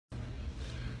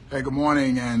Hey, good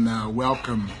morning and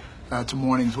welcome to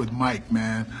Mornings with Mike,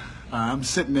 man. I'm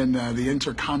sitting in the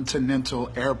Intercontinental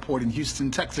Airport in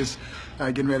Houston, Texas,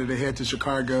 getting ready to head to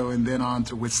Chicago and then on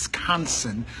to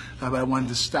Wisconsin. But I wanted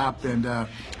to stop and have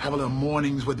a little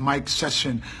Mornings with Mike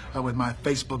session with my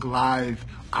Facebook Live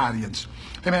audience.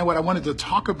 Hey, man, what I wanted to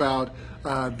talk about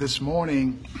this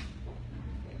morning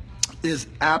is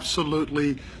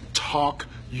absolutely talk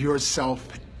yourself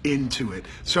into it.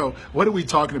 So what are we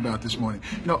talking about this morning?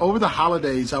 You know, over the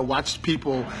holidays, I watched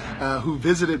people who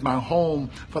visited my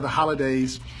home for the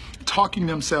holidays talking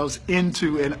themselves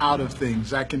into and out of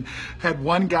things. I had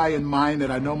one guy in mind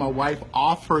that I know my wife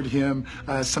offered him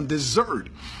some dessert,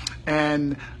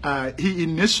 and he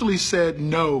initially said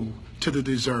no to the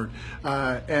dessert.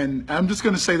 And I'm just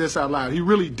going to say this out loud. He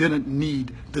really didn't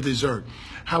need the dessert.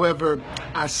 However,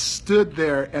 I stood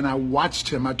there and I watched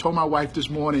him. I told my wife this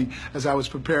morning as I was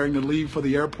preparing to leave for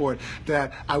the airport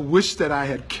that I wish that I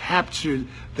had captured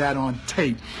that on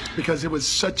tape, because it was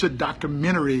such a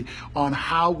documentary on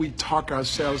how we talk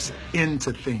ourselves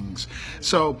into things.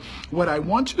 So what I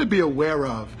want you to be aware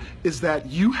of is that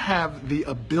you have the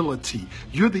ability.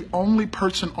 You're the only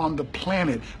person on the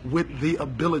planet with the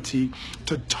ability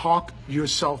to talk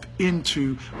yourself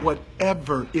into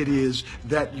whatever it is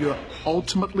that you're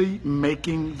ultimately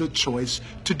making the choice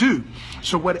to do.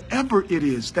 So whatever it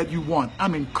is that you want,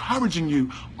 I'm encouraging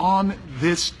you on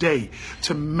this day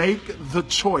to make the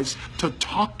choice to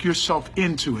talk yourself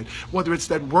into it. Whether it's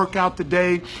that workout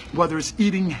today, whether it's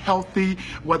eating healthy,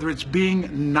 whether it's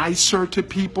being nicer to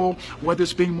people, whether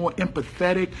it's being more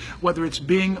empathetic, whether it's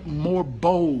being more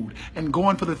bold and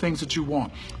going for the things that you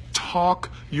want. Talk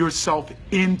yourself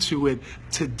into it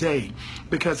today,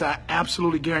 because I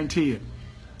absolutely guarantee it.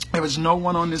 There is no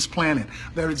one on this planet,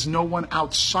 there is no one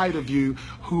outside of you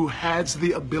who has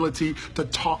the ability to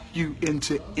talk you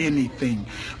into anything.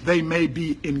 They may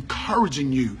be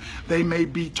encouraging you. They may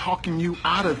be talking you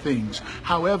out of things.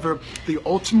 However, the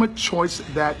ultimate choice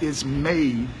that is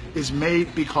made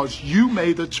because you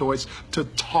made the choice to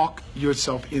talk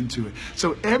yourself into it.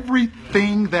 So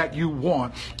everything that you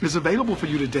want is available for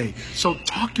you today. So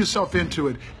talk yourself into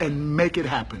it and make it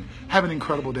happen. Have an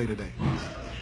incredible day today.